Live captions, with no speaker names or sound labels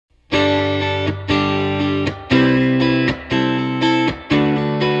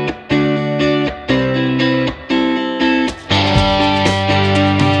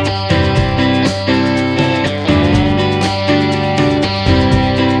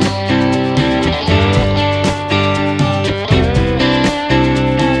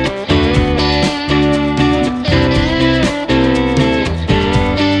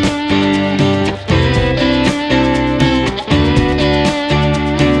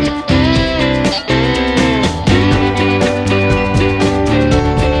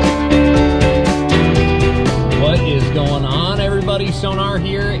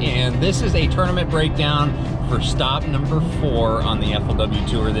tournament breakdown for stop number 4 on the FLW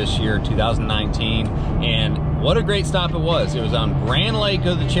Tour this year, 2019. And what a great stop it was. It was on Grand Lake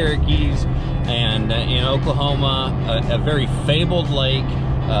of the Cherokees and in Oklahoma, a very fabled lake,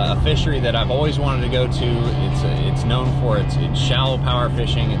 a fishery that I've always wanted to go to. It's known for its shallow power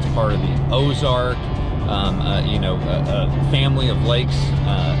fishing. It's part of the Ozark, a family of lakes.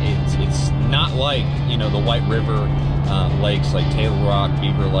 It's not like, the White River lakes like Table Rock,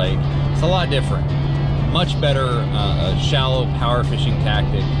 Beaver Lake. It's a lot different. Much better shallow power fishing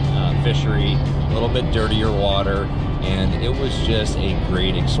tactic fishery, a little bit dirtier water, and it was just a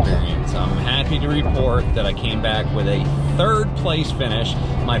great experience. I'm happy to report that I came back with a 3rd place finish,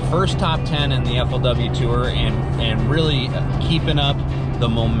 my first top 10 in the FLW Tour, and really keeping up the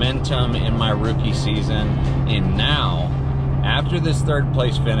momentum in my rookie season. And now, after this 3rd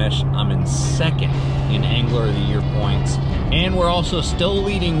place finish, I'm in 2nd in Angler of the Year points, and we're also still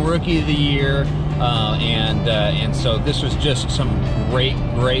leading Rookie of the Year. And so this was just some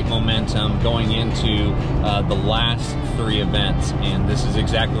great momentum going into the last 3 events, and this is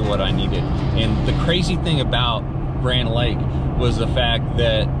exactly what I needed. And the crazy thing about Grand Lake was the fact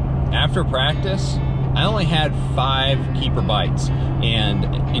that after practice, I only had 5 keeper bites, and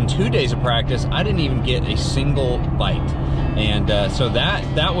in 2 days of practice, I didn't even get a single bite. And so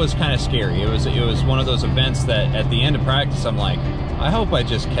that was kind of scary. It was one of those events that at the end of practice, I'm like, I hope I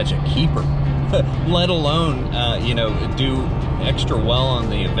just catch a keeper, let alone do extra well on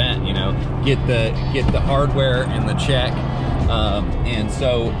the event. Get the hardware and the check. And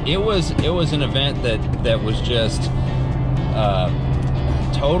so it was an event that was just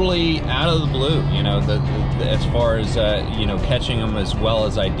totally out of the blue. As far as catching them as well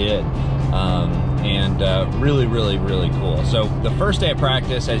as I did. Really cool. So the first day of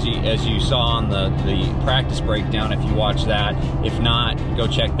practice, as you saw on the practice breakdown, if you watch that, if not, go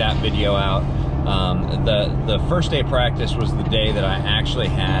check that video out. The first day of practice was the day that I actually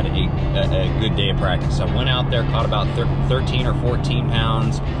had a good day of practice. I went out there, caught about 13 or 14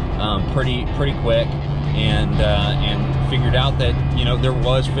 pounds, pretty quick, and figured out that there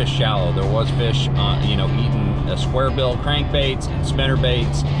was fish shallow. There was fish eating square bill crankbaits and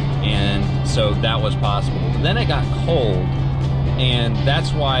spinnerbaits, and so that was possible. But then it got cold, and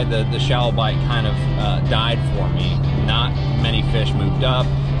that's why the shallow bite kind of died for me. Not many fish moved up.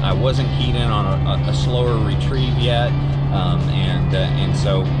 I wasn't keyed in on a slower retrieve yet, and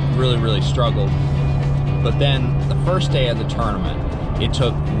so really struggled. But then the first day of the tournament, it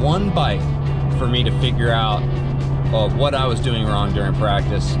took 1 bite for me to figure out what I was doing wrong during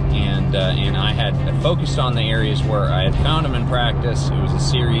practice, and I had focused on the areas where I had found them in practice. It was a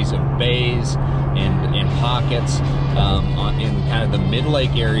series of bays and pockets in kind of the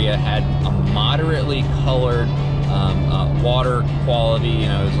mid-lake area, had a moderately colored water quality.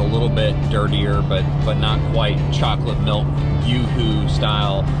 It was a little bit dirtier, but not quite chocolate milk yoo-hoo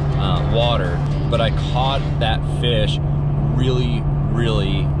style water. But I caught that fish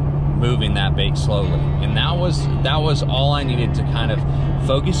really moving that bait slowly, and that was all I needed to kind of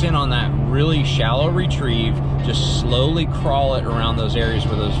focus in on that really shallow retrieve, just slowly crawl it around those areas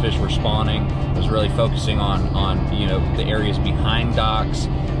where those fish were spawning. I was really focusing on the areas behind docks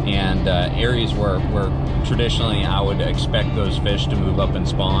and areas where traditionally I would expect those fish to move up and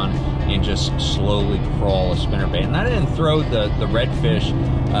spawn, and just slowly crawl a spinnerbait. And I didn't throw the redfish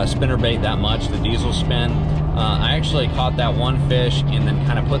spinnerbait that much, the diesel spin. I actually caught that 1 fish and then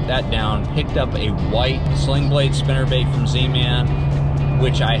kind of put that down, picked up a white sling blade spinnerbait from Z-Man,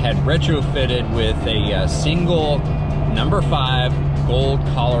 which I had retrofitted with a single number 5 gold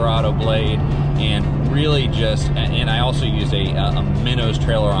Colorado blade, and really and I also used a minnows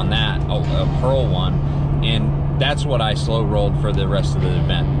trailer on that, a pearl one, and that's what I slow rolled for the rest of the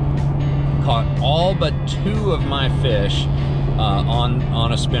event. Caught all but 2 of my fish on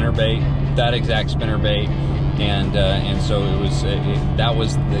a spinnerbait, that exact spinnerbait, and so that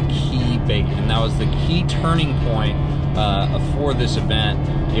was the key bait, and that was the key turning point for this event.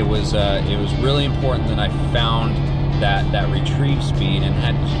 It was really important that I found that retrieve speed and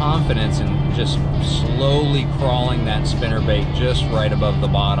had confidence in just slowly crawling that spinnerbait just right above the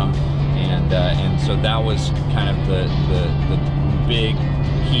bottom, and so that was kind of the big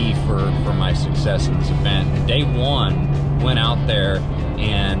key for my success in this event. Day 1, went out there,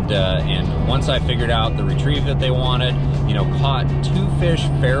 and once I figured out the retrieve that they wanted, caught 2 fish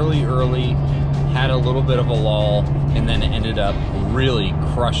fairly early, had a little bit of a lull, and then ended up really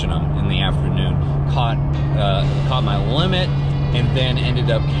crushing them in the afternoon. Caught my limit, and then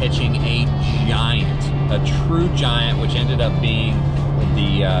ended up catching a giant, a true giant, which ended up being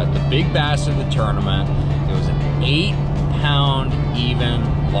the big bass of the tournament. It was an 8 pound even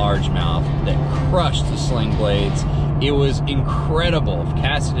largemouth that crushed the sling blades. It was incredible.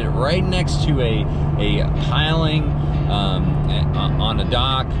 Casted it right next to a piling on a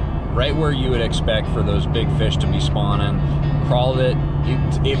dock, right where you would expect for those big fish to be spawning. Crawled it.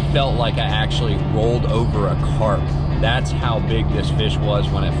 It felt like I actually rolled over a carp. That's how big this fish was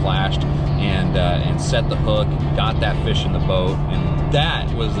when it flashed, and set the hook, got that fish in the boat, and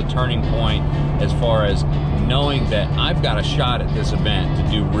that was the turning point as far as knowing that I've got a shot at this event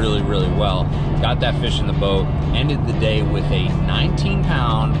to do really, really well. Got that fish in the boat, ended the day with a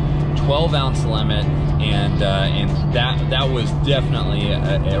 19-pound, 12-ounce limit, and that was definitely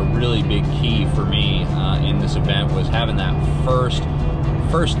a really big key for me in this event, was having that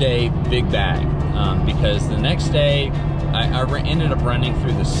first day big bag, because the next day I ended up running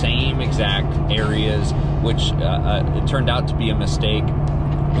through the same exact areas, which it turned out to be a mistake.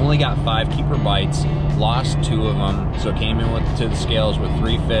 Only got 5 keeper bites, lost 2 of them, so came in to the scales with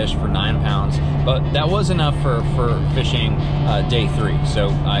 3 fish for 9 pounds. But that was enough for fishing day 3. So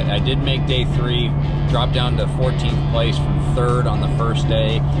I did make day 3, dropped down to 14th place from 3rd on the first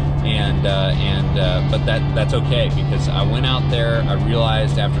day, but that's okay, because I went out there. I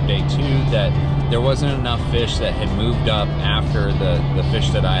realized after day 2 that there wasn't enough fish that had moved up after the fish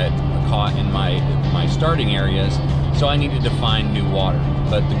that I had caught in my starting areas, so I needed to find new water.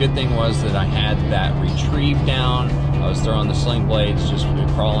 But the good thing was that I had that retrieve down. I was throwing the sling blades, just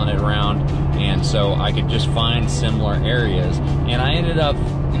crawling it around, and so I could just find similar areas. And I ended up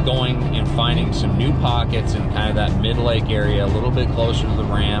going and finding some new pockets in kind of that mid-lake area, a little bit closer to the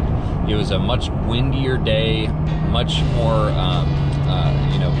ramp. It was a much windier day, much more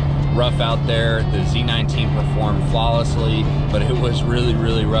rough out there. The Z19 performed flawlessly, but it was really,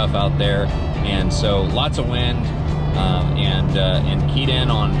 really rough out there, and so lots of wind, and keyed in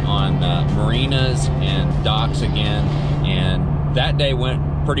on marinas and docks again, and that day went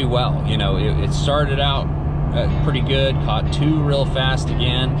pretty well. It started out pretty good, caught 2 real fast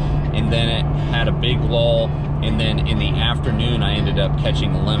again, and then it had a big lull, and then in the afternoon I ended up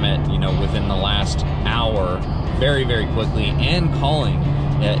catching a limit, within the last hour, very, very quickly, and calling,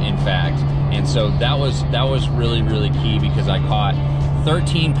 in fact. And so that was really, really key, because I caught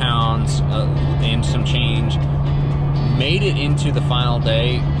 13 pounds and some change, made it into the final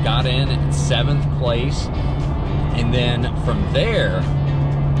day, got in at 7th place, and then from there,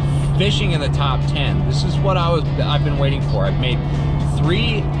 fishing in the top 10. This is what I've been waiting for. I've made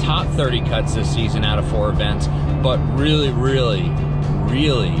 3 top 30 cuts this season out of 4 events, but really, really,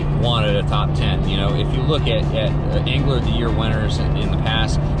 really wanted a top 10. If you look at Angler of the Year winners in the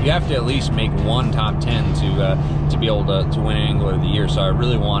past, you have to at least make 1 top 10 to be able to win Angler of the Year. So I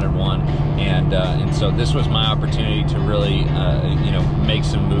really wanted one, and so this was my opportunity to really make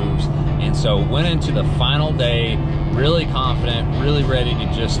some moves. And so went into the final day really confident, really ready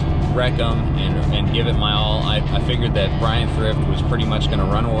to just wreck them and give it my all. I figured that Brian Thrift was pretty much going to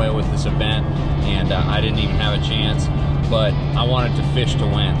run away with this event, and I didn't even have a chance, but I wanted to fish to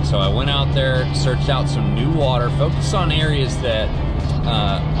win. So I went out there, searched out some new water, focused on areas that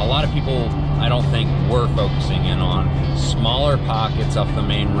a lot of people, I don't think, were focusing in on. Smaller pockets off the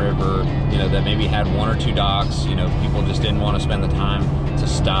main river, that maybe had 1 or 2 docks. People just didn't want to spend the time to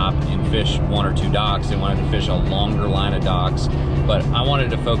stop and fish 1 or 2 docks. They wanted to fish a longer line of docks. But I wanted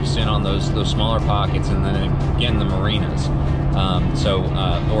to focus in on those smaller pockets, and then again the marinas,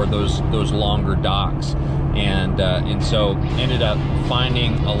 or those longer docks. And so ended up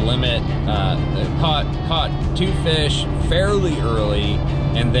finding a limit, caught 2 fish fairly early,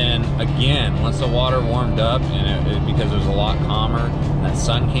 and then again, once the water warmed up, and because it was a lot calmer and that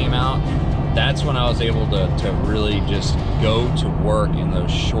sun came out, that's when I was able to really just go to work in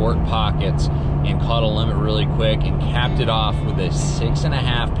those short pockets, and caught a limit really quick, and capped it off with a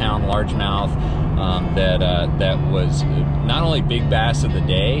 6.5-pound largemouth that was not only big bass of the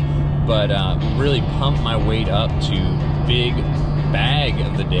day, but really pumped my weight up to big bag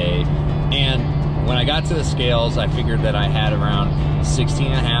of the day. And when I got to the scales, I figured that I had around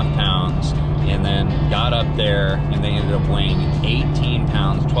 16.5 pounds, and then got up there, and they ended up weighing 18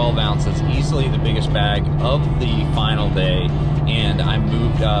 pounds, 12 ounces, easily the biggest bag of the final day. And I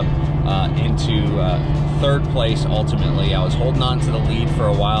moved up into 3rd place ultimately. I was holding on to the lead for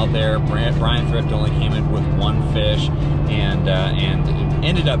a while there. Brian Thrift only came in with 1 fish, and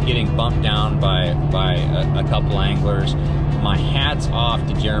ended up getting bumped down by a couple anglers. My hat's off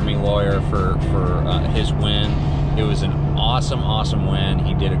to Jeremy Lawyer for his win. It was an awesome win.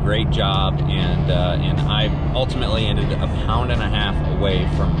 He did a great job, and I ultimately ended a 1.5 pounds away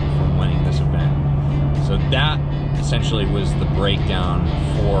from winning this event. So that essentially was the breakdown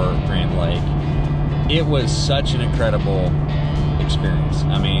for Grand Lake. it was such an incredible experience.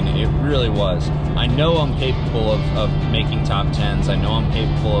 I mean, it really was. I know I'm capable of making top 10s. I know I'm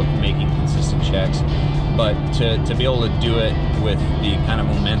capable of making consistent checks, but to be able to do it with the kind of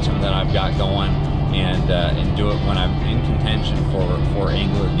momentum that I've got going, and do it when I'm in contention for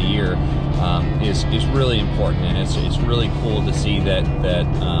Angler of the Year is really important, and it's really cool to see that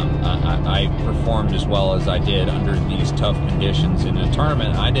I performed as well as I did under these tough conditions in a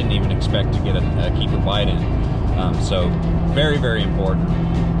tournament I didn't even expect to get a keeper bite in. So very, very important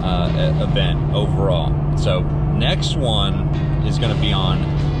event overall. So next one is going to be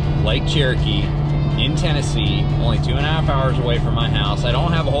on Lake Cherokee in Tennessee, only 2.5 hours away from my house. I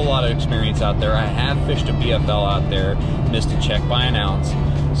don't have a whole lot of experience out there. I have fished a BFL out there, missed a check by an ounce.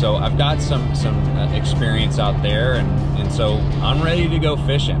 So I've got some experience out there, and so I'm ready to go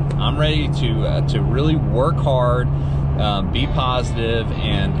fishing. I'm ready to really work hard, be positive,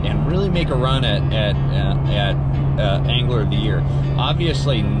 and really make a run at Angler of the Year.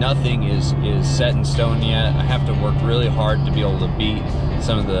 Obviously, nothing is set in stone yet. I have to work really hard to be able to beat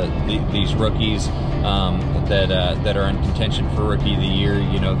some of these rookies that are in contention for Rookie of the Year.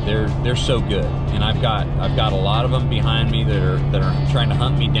 You know, they're so good, and I've got a lot of them behind me that are trying to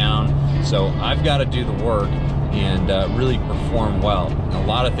hunt me down. So I've got to do the work and really perform well. And a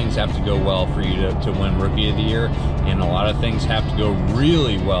lot of things have to go well for you to win Rookie of the Year, and a lot of things have to go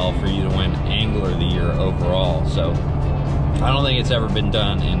really well for you to win Angler of the Year overall. So I don't think it's ever been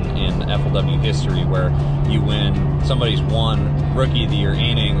done in FLW history where somebody's won Rookie of the Year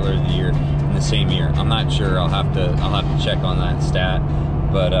and Angler of the Year in the same year. I'm not sure. I'll have to check on that stat,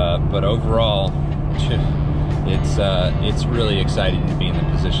 but overall, it's really exciting to be in the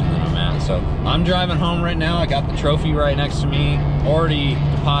position that I'm at. So I'm driving home right now. I got the trophy right next to me. Already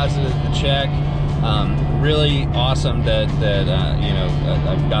deposited the check. Really awesome that you know,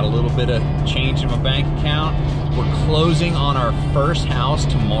 I've got a little bit of change in my bank account. We're closing on our first house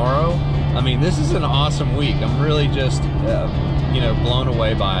tomorrow. I mean, this is an awesome week. I'm really just you know, blown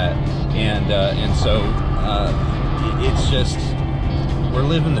away by it, and so it's just, we're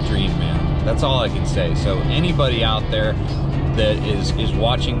living the dream, man. That's all I can say. So anybody out there that is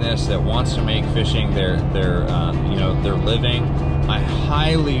watching this, that wants to make fishing their you know, their living, I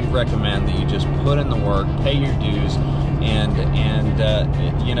highly recommend that you just put in the work, pay your dues, and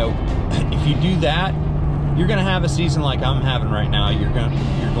you know, if you do that, you're gonna have a season like I'm having right now. You're going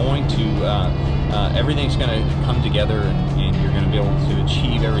to everything's gonna come together, and you're gonna be able to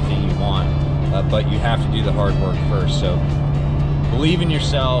achieve everything you want. But you have to do the hard work first. So believe in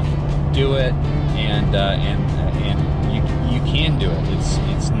yourself, do it, and you can do it.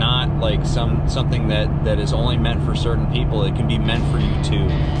 It's not like something that is only meant for certain people. It can be meant for you too.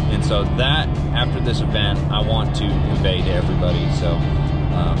 And so that, after this event, I want to convey to everybody. So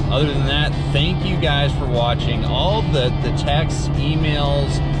other than that, thank you guys for watching. All the texts,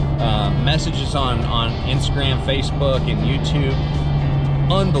 emails, messages on Instagram, Facebook, and YouTube.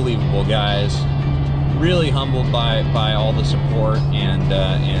 Unbelievable, guys. Really humbled by all the support,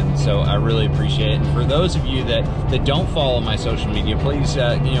 and so I really appreciate it. And for those of you that don't follow my social media, please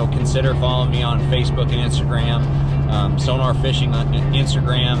you know, consider following me on Facebook and Instagram. Sonar Fishing on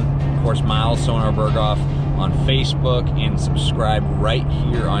Instagram, of course, Miles Sonar Berghoff on Facebook, and subscribe right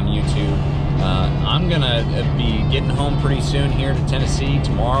here on YouTube. I'm gonna be getting home pretty soon here to Tennessee.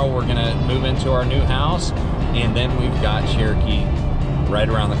 Tomorrow we're gonna move into our new house, and then we've got Cherokee right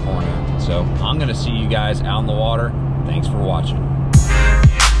around the corner. So I'm gonna see you guys out in the water. Thanks for watching.